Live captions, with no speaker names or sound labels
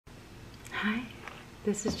Hi,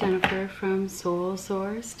 this is Jennifer from Soul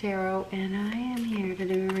Source Tarot, and I am here to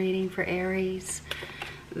do a reading for Aries.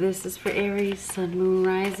 This is for Aries, Sun, Moon,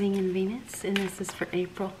 Rising, and Venus, and this is for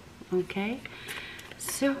April, okay?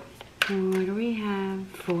 So, what do we have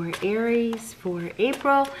for Aries for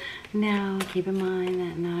April? Now, keep in mind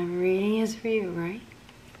that not every reading is for you, right?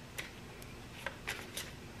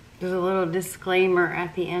 There's a little disclaimer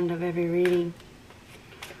at the end of every reading.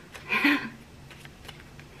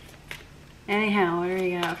 Anyhow, what do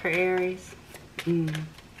we got for Aries?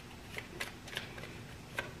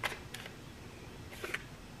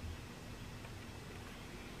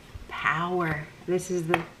 Power. This is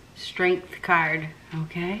the strength card,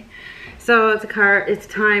 okay? So it's a card, it's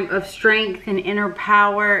time of strength and inner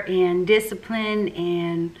power and discipline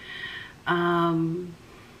and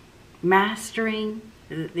mastering.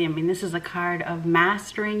 I mean, this is a card of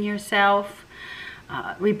mastering yourself.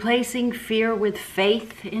 Replacing fear with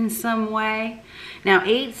faith in some way. Now,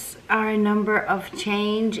 8s are a number of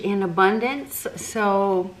change and abundance,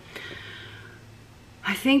 so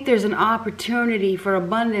I think there's an opportunity for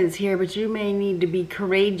abundance here, but you may need to be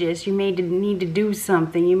courageous. You may need to do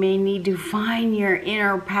something. You may need to find your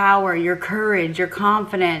inner power, your courage, your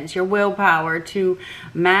confidence, your willpower to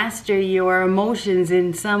master your emotions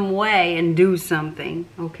in some way and do something,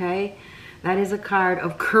 okay? That is a card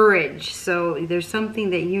of courage. So there's something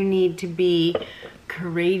that you need to be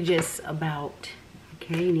courageous about.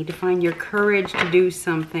 Okay, you need to find your courage to do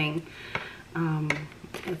something.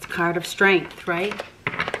 It's a card of strength, right?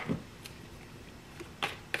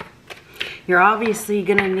 You're obviously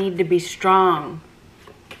going to need to be strong.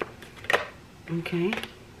 Okay.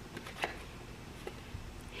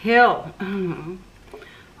 Hill.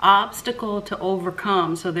 Obstacle to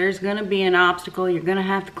overcome. So there's going to be an obstacle. You're going to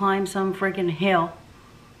have to climb some freaking hill,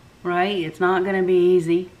 right? It's not going to be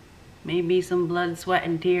easy. Maybe some blood, sweat,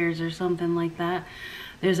 and tears or something like that.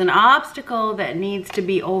 There's an obstacle that needs to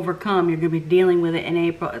be overcome. You're going to be dealing with it in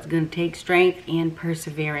April. It's going to take strength and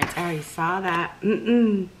perseverance. I already saw that.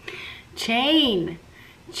 Chain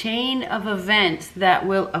of events that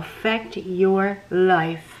will affect your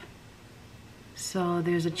life. So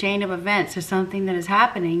there's a chain of events. There's something that is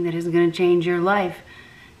happening that is going to change your life.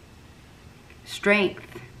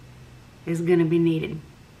 Strength is going to be needed.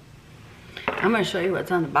 I'm going to show you what's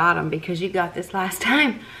on the bottom because you got this last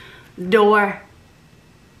time. Door.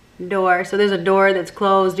 So there's a door that's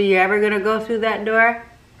closed. Are you ever going to go through that door?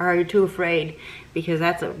 Or are you too afraid? Because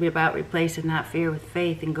that's about replacing that fear with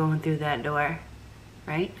faith and going through that door.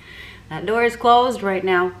 Right? That door is closed right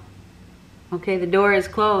now. Okay, the door is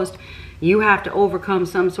closed. You have to overcome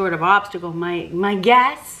some sort of obstacle. My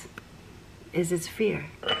guess is it's fear.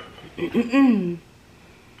 What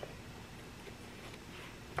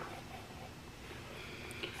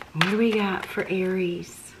do we got for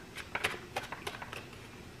Aries?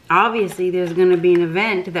 Obviously, there's going to be an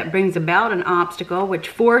event that brings about an obstacle, which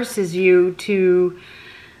forces you to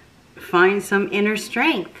find some inner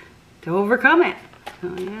strength to overcome it.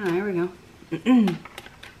 Oh, yeah, there we go.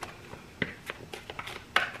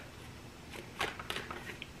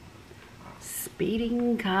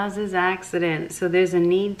 Speeding causes accidents. So there's a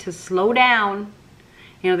need to slow down.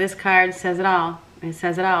 You know, this card says it all. It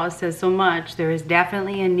says it all. It says so much. There is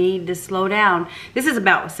definitely a need to slow down. This is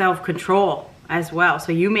about self-control as well.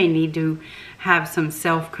 So you may need to have some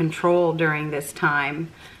self-control during this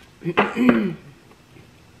time.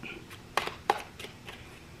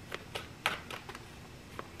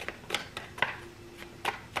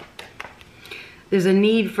 There's a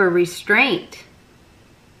need for restraint.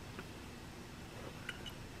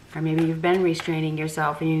 Or maybe you've been restraining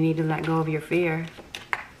yourself and you need to let go of your fear.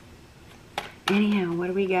 Anyhow, what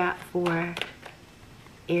do we got for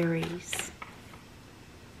Aries?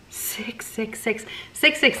 666.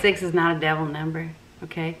 666 is not a devil number,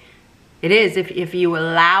 okay? It is if you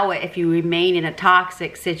allow it, if you remain in a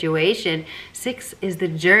toxic situation. 6 is the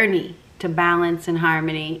journey to balance and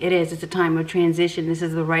harmony. It is. It's a time of transition. This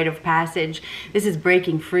is the rite of passage. This is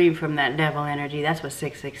breaking free from that devil energy. That's what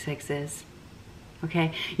 666 is.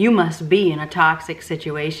 Okay, you must be in a toxic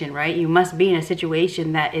situation, right? You must be in a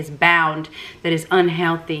situation that is bound, that is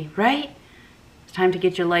unhealthy, right? It's time to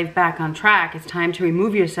get your life back on track. It's time to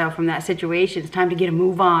remove yourself from that situation. It's time to get a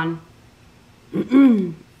move on.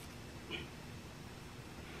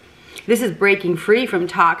 This is breaking free from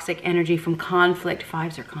toxic energy, from conflict.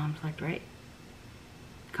 5s are conflict, right?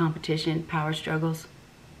 Competition, power struggles.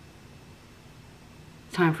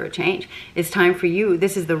 Time for a change. It's time for you.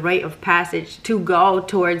 This is the rite of passage to go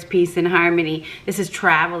towards peace and harmony. This is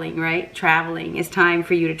traveling, right? Traveling. It's time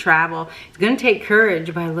for you to travel. It's going to take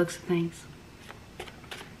courage by the looks of things.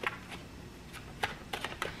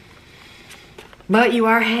 But you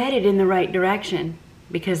are headed in the right direction,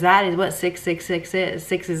 because that is what 666 is.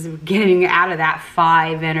 6 is getting out of that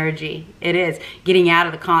 5 energy. It is getting out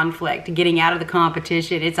of the conflict, getting out of the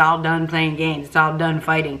competition. It's all done playing games. It's all done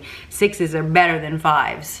fighting. 6s are better than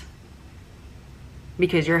 5s,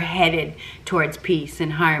 because you're headed towards peace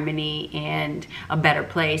and harmony and a better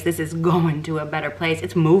place. This is going to a better place.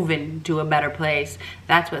 It's moving to a better place.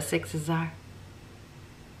 That's what 6s are.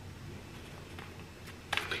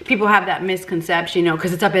 People have that misconception, you know,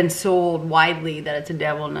 because it's been sold widely that it's a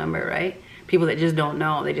devil number, right? People that just don't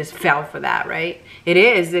know, they just fell for that, right? It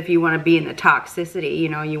is if you want to be in the toxicity, you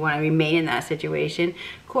know, you want to remain in that situation.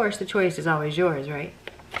 Of course, the choice is always yours, right?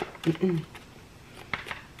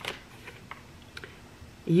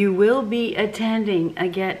 You will be attending a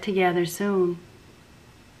get-together soon.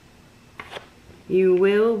 You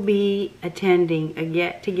will be attending a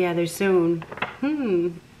get-together soon.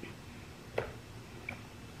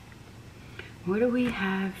 What do we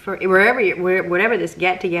have for whatever this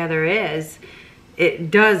get-together is?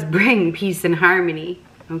 It does bring peace and harmony,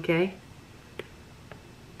 okay?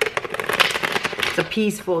 It's a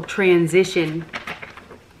peaceful transition.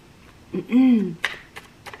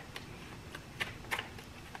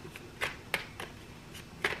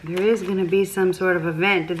 There is going to be some sort of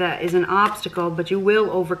event that is an obstacle, but you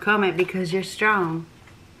will overcome it because you're strong.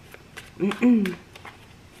 Right?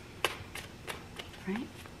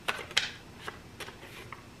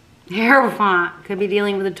 Hierophant could be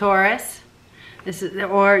dealing with a Taurus. This is,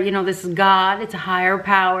 or you know, this is God. It's a higher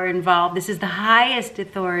power involved. This is the highest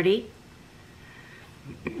authority.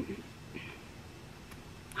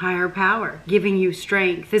 Higher power, giving you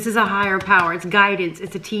strength. This is a higher power. It's guidance.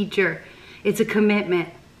 It's a teacher. It's a commitment.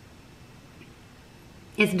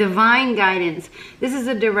 It's divine guidance. This is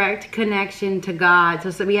a direct connection to God.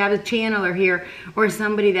 So we have a channeler here, or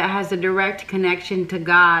somebody that has a direct connection to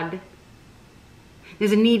God.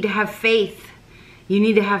 There's a need to have faith. You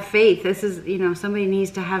need to have faith. This is, you know, somebody needs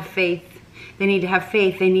to have faith. They need to have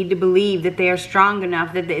faith. They need to believe that they are strong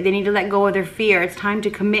enough, that they need to let go of their fear. It's time to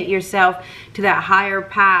commit yourself to that higher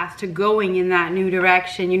path, to going in that new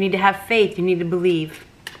direction. You need to have faith. You need to believe.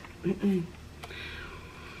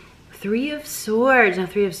 3 of Swords. Now,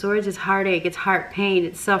 3 of Swords is heartache. It's heart pain.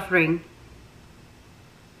 It's suffering.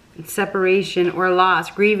 It's separation or loss.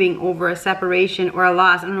 Grieving over a separation or a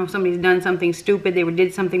loss. I don't know if somebody's done something stupid. They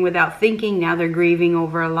did something without thinking. Now they're grieving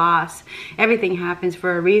over a loss. Everything happens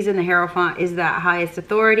for a reason. The Hierophant is that highest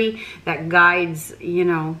authority that guides, you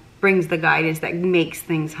know, brings the guidance that makes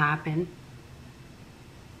things happen.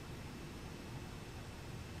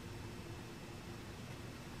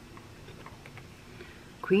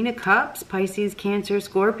 Queen of Cups, Pisces, Cancer,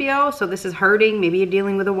 Scorpio. So this is hurting. Maybe you're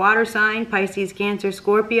dealing with a water sign, Pisces, Cancer,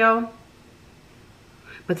 Scorpio.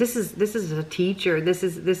 But this is a teacher. This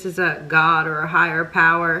is a God or a higher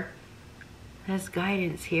power. There's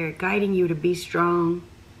guidance here, guiding you to be strong.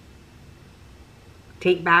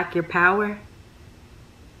 Take back your power.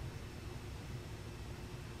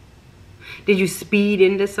 Did you speed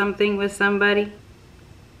into something with somebody?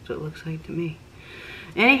 That's what it looks like to me.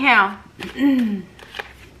 Anyhow.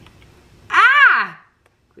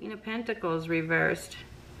 Queen of Pentacles reversed.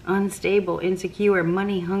 Unstable, insecure,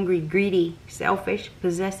 money hungry, greedy, selfish,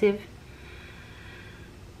 possessive.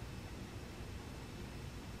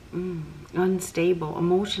 Unstable,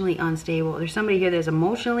 emotionally unstable. There's somebody here that's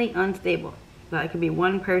emotionally unstable. That could be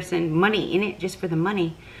one person, money in it just for the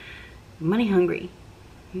money. Money hungry.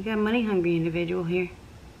 You got a money hungry individual here,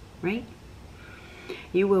 right?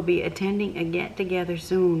 You will be attending a get together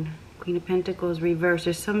soon. Queen of Pentacles reversed.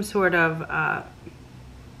 There's some sort of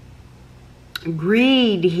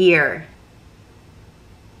greed here.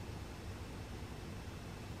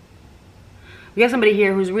 We got somebody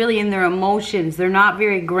here who's really in their emotions. They're not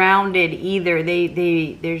very grounded either.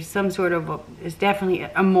 There's some sort of, it's definitely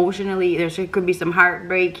emotionally, there could be some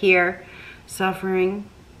heartbreak here, suffering.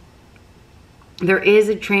 There is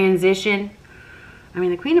a transition. I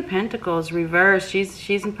mean, the Queen of Pentacles reversed.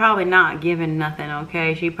 She's probably not giving nothing,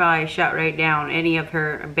 okay? She probably shut right down any of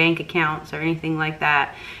her bank accounts or anything like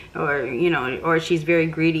that. Or, you know, or she's very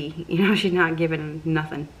greedy. You know, she's not giving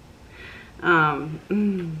nothing. Now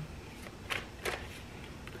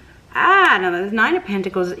the 9 of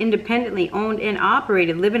Pentacles is independently owned and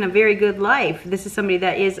operated, living a very good life. This is somebody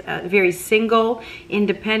that is very single,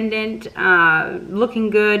 independent, looking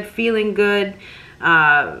good, feeling good.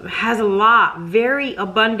 Has a lot, very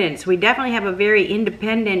abundant. So we definitely have a very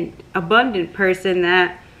independent, abundant person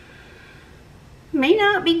that may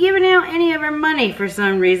not be giving out any of her money for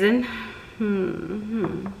some reason.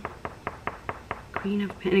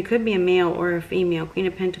 And it could be a male or a female. Queen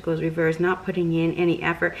of Pentacles reverse, not putting in any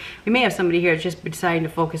effort. We may have somebody here just deciding to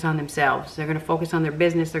focus on themselves. They're going to focus on their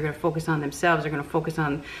business. They're going to focus on themselves. They're going to focus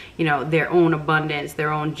on, you know, their own abundance,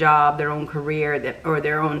 their own job, their own career, or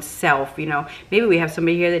their own self. You know, maybe we have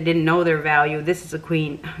somebody here that didn't know their value. This is a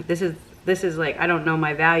queen. This is like, I don't know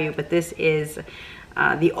my value, but this is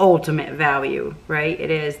the ultimate value, right?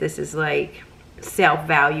 It is. This is like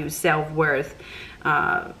self-value, self-worth.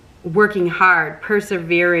 Working hard,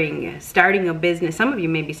 persevering, starting a business. Some of you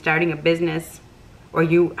may be starting a business, or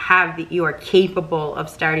you are capable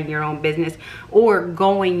of starting your own business or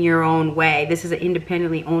going your own way. This is an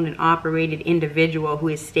independently owned and operated individual who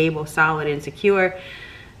is stable, solid, and secure.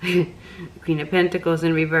 Queen of Pentacles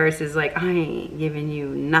in reverse is like, I ain't giving you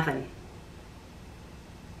nothing.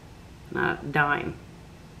 Not a dime.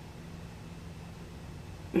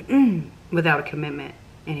 Without a commitment,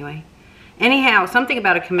 anyway. Anyhow, something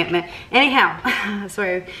about a commitment. Anyhow,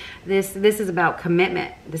 sorry, this is about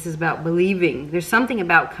commitment. This is about believing. There's something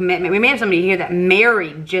about commitment. We may have somebody here that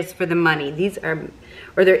married just for the money.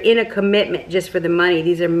 Or they're in a commitment just for the money.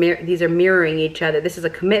 These are mirroring each other. This is a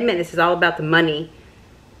commitment. This is all about the money.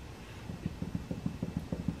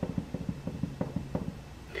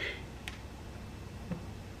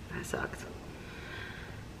 That sucks.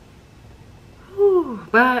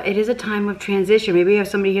 But it is a time of transition. Maybe you have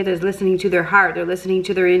somebody here that's listening to their heart. They're listening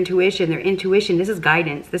to their intuition. Their intuition, this is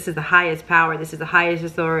guidance. This is the highest power. This is the highest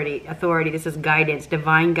authority. This is guidance,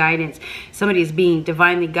 divine guidance. Somebody is being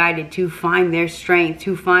divinely guided to find their strength,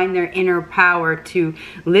 to find their inner power, to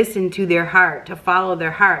listen to their heart, to follow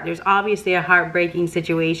their heart. There's obviously a heartbreaking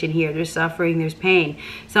situation here. There's suffering, there's pain.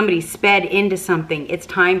 Somebody sped into something. It's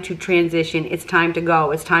time to transition. It's time to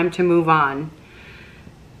go. It's time to move on.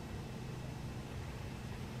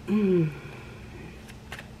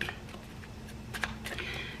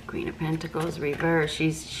 Queen of Pentacles reverse.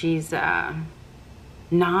 She's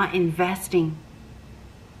not investing.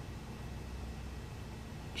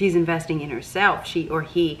 She's investing in herself, she or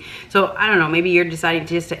he. So I don't know, maybe you're deciding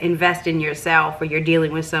just to invest in yourself, or you're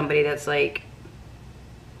dealing with somebody that's like,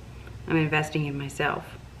 I'm investing in myself.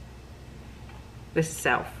 This is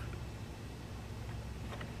self.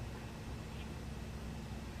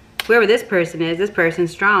 Whoever this person is, this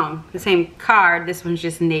person's strong. The same card, this one's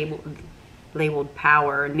just labeled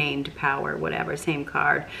power, named power, whatever, same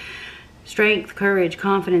card. Strength, courage,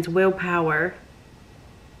 confidence, willpower.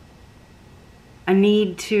 A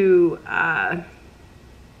need to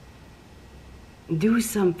do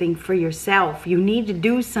something for yourself. You need to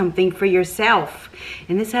do something for yourself.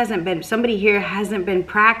 And this hasn't been, somebody here hasn't been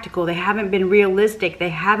practical. They haven't been realistic. They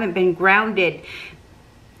haven't been grounded.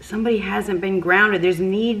 Somebody hasn't been grounded. There's a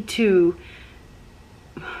need to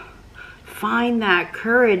find that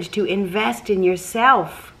courage to invest in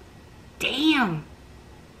yourself. Damn.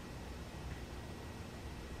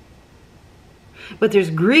 But there's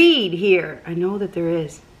greed here. I know that there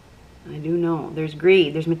is. I do know. There's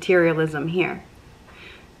greed. There's materialism here.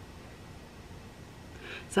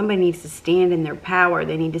 Somebody needs to stand in their power.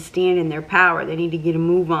 They need to stand in their power. They need to get a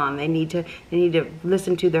move on. They need to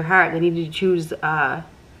listen to their heart. They need to choose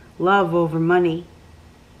love over money.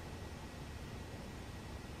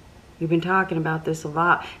 We've been talking about this a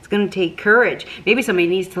lot. It's going to take courage. Maybe somebody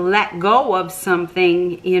needs to let go of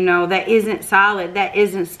something, you know, that isn't solid, that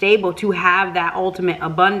isn't stable, to have that ultimate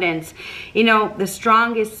abundance. You know, the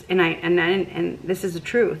strongest, and this is the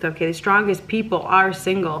truth, okay, the strongest people are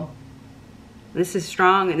single. This is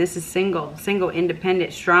strong and this is single. Single,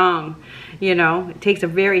 independent, strong. You know, it takes a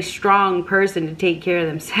very strong person to take care of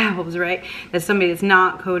themselves, right? That's somebody that's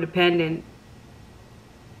not codependent.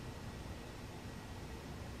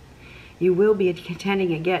 You will be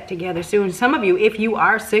attending a get-together soon. Some of you, if you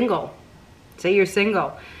are single, say you're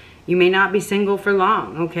single, you may not be single for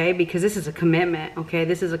long, okay? Because this is a commitment, okay?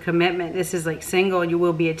 This is a commitment. This is like single. You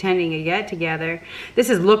will be attending a get-together.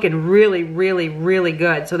 This is looking really, really, really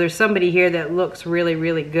good. So there's somebody here that looks really,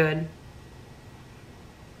 really good.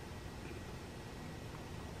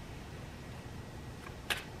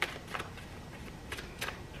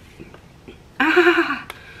 Ah!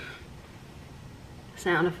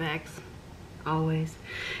 Sound effects. Always.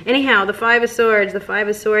 Anyhow, the Five of Swords. The Five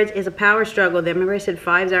of Swords is a power struggle. Remember I said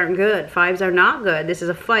fives aren't good. Fives are not good. This is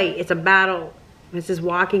a fight. It's a battle. This is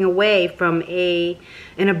walking away from an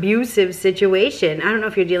abusive situation. I don't know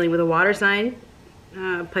if you're dealing with a water sign.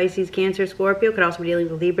 Pisces, Cancer, Scorpio. Could also be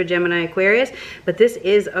dealing with Libra, Gemini, Aquarius. But this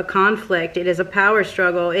is a conflict. It is a power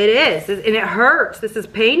struggle. It is. And it hurts. This is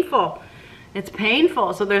painful. It's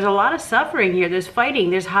painful. So there's a lot of suffering here. There's fighting.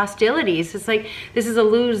 There's hostilities. It's like this is a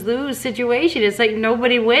lose-lose situation. It's like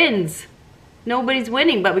nobody wins. Nobody's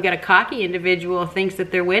winning, but we got a cocky individual who thinks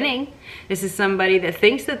that they're winning. This is somebody that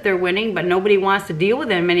thinks that they're winning, but nobody wants to deal with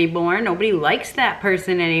them anymore. Nobody likes that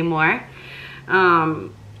person anymore.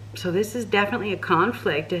 So this is definitely a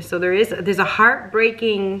conflict. So there's a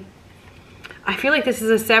heartbreaking, I feel like this is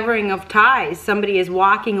a severing of ties. Somebody is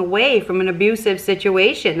walking away from an abusive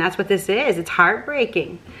situation. That's what this is. It's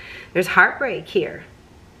heartbreaking. There's heartbreak here.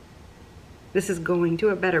 This is going to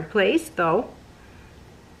a better place, though.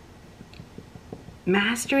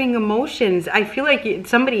 Mastering emotions. I feel like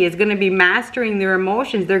somebody is going to be mastering their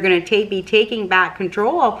emotions. They're going to be taking back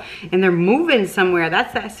control, and they're moving somewhere.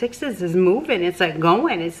 That's that sixes is moving. It's like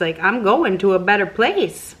going. It's like, I'm going to a better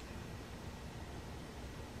place.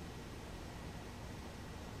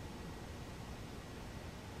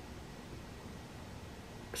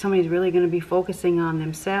 Somebody's really going to be focusing on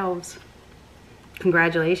themselves.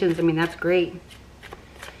 Congratulations. I mean, that's great.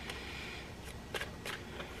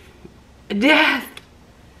 Death.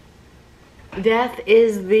 Death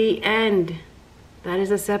is the end. That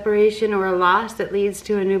is a separation or a loss that leads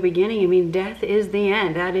to a new beginning. I mean, death is the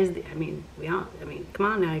end. That is, come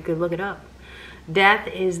on now, you could look it up. Death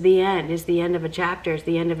is the end. It's the end of a chapter. It's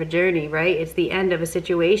the end of a journey, right? It's the end of a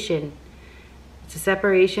situation. It's a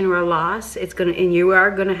separation or a loss. And you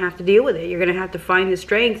are gonna have to deal with it. You're gonna have to find the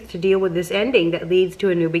strength to deal with this ending that leads to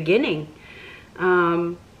a new beginning.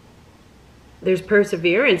 There's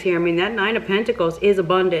perseverance here. I mean, that Nine of Pentacles is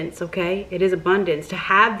abundance, okay? It is abundance. To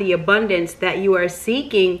have the abundance that you are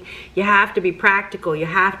seeking, you have to be practical. You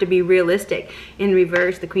have to be realistic. In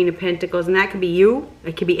reverse, the Queen of Pentacles, and that could be you.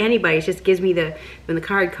 It could be anybody. It just gives me when the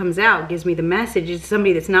card comes out, gives me the message. It's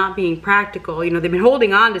somebody that's not being practical. You know, they've been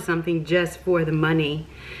holding on to something just for the money.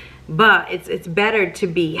 But it's better to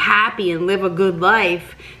be happy and live a good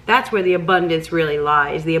life. That's where the abundance really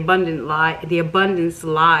lies. The abundance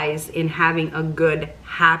lies in having a good,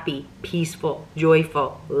 happy, peaceful,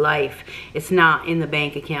 joyful life. It's not in the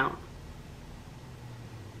bank account.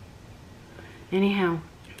 Anyhow,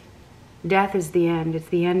 death is the end. It's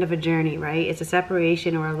the end of a journey, right? It's a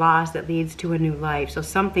separation or a loss that leads to a new life. So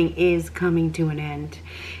something is coming to an end.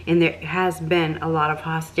 And there has been a lot of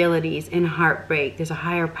hostilities and heartbreak. There's a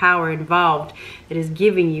higher power involved that is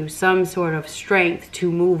giving you some sort of strength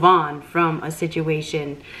to move on from a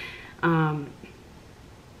situation.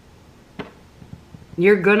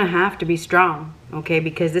 You're gonna have to be strong, okay?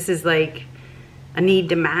 Because this is like a need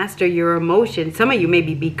to master your emotions. Some of you may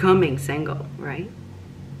be becoming single, right?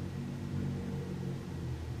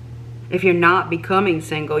 If you're not becoming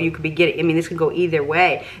single, you could be getting, I mean, this could go either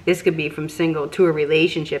way. This could be from single to a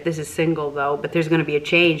relationship. This is single, though, but there's going to be a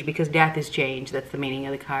change because death is change. That's the meaning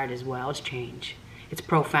of the card as well. It's change. It's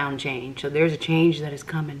profound change. So there's a change that is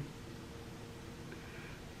coming,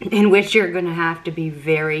 in which you're going to have to be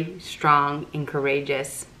very strong and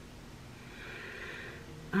courageous.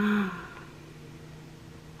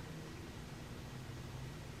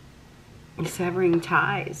 Severing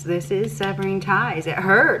ties. This is severing ties. It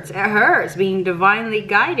hurts. It hurts being divinely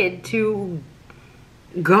guided to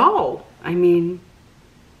go. I mean,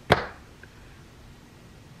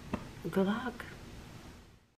 good luck.